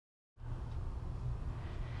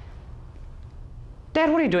Dad,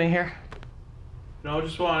 what are you doing here? No,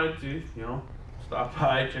 just wanted to, stop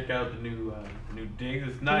by, check out the new dig.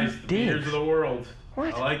 It's nice. The Beers of the World.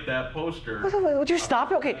 What? I like that poster. Would you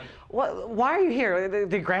stop it? Okay, why are you here?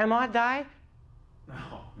 Did Grandma die?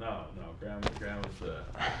 No. Grandma's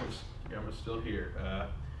still here.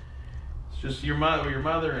 It's just your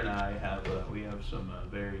mother and I have we have some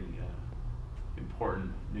very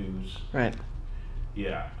important news. Right.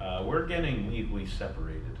 Yeah, we're getting legally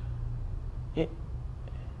separated.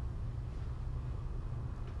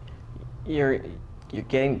 You're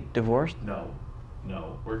getting divorced? No,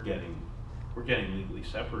 we're getting legally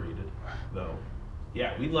separated, though.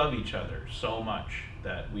 Yeah, we love each other so much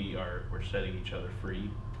that we're setting each other free.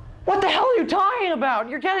 What the hell are you talking about?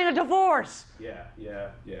 You're getting a divorce. Yeah.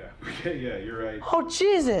 Yeah, you're right. Oh,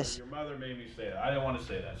 Jesus. Your mother made me say that. I didn't want to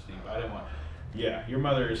say that, Steve. I didn't want. Yeah, your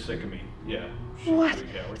mother is sick of me. Yeah. What?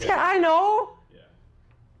 Yeah, I know. Yeah.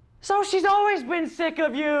 So she's always been sick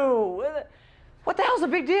of you. What the hell's the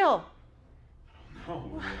big deal?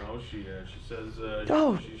 No, she says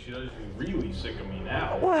she's really sick of me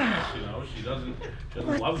now. Wow. She doesn't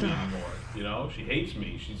love me anymore. She hates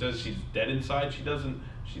me. She says she's dead inside. She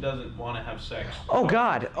doesn't want to have sex. Oh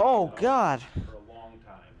God. Oh God. For a long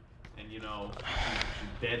time, and she's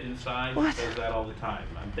dead inside. What? She says that all the time.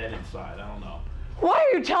 I'm dead inside. I don't know. Why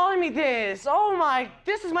are you telling me this? Oh my!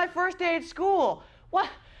 This is my first day at school. What?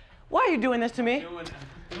 Why are you doing this to me?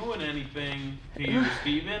 Doing anything to you,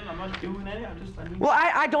 Steven. I'm not doing anything. Well,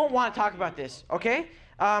 I don't want to talk about this, okay?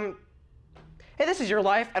 Hey, this is your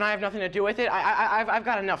life, and I have nothing to do with it. I've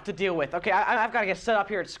got enough to deal with, okay? I've got to get set up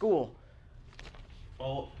here at school.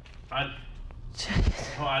 Well, I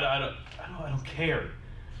don't care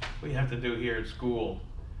what you have to do here at school,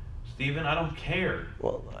 Steven. I don't care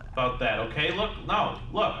about that, okay? Look,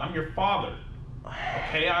 I'm your father,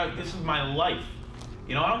 okay? This is my life.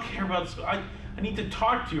 I don't care about school. I need to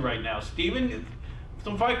talk to you right now, Steven.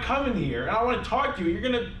 So if I come in here and I want to talk to you, you're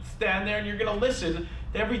going to stand there and you're going to listen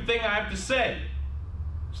to everything I have to say.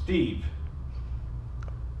 Steve.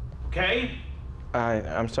 Okay?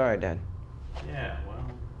 I'm sorry, Dad. Yeah, well,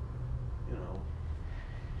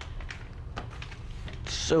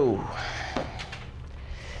 So,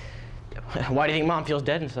 why do you think Mom feels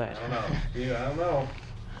dead inside? I don't know. Steve, I don't know.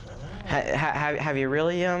 Have you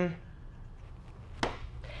really,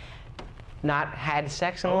 not had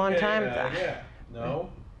sex in a long time? Yeah. No.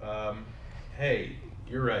 Hey,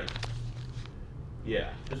 you're right. Yeah.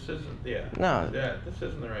 This isn't. Yeah. No. Yeah. This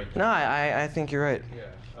isn't the right time. No, I think you're right. Yeah.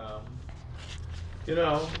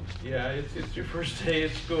 Yeah. It's your first day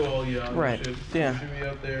at school. Right. You should be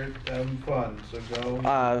out there having fun. So go.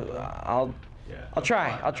 I'll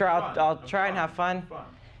try. I'll try and have fun.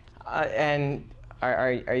 And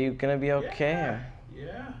are you gonna be okay?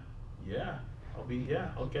 Yeah. I'll be. Yeah.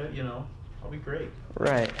 I'll get. I'll be great.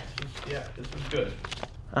 Right. This is good.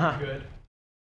 Uh-huh. Good.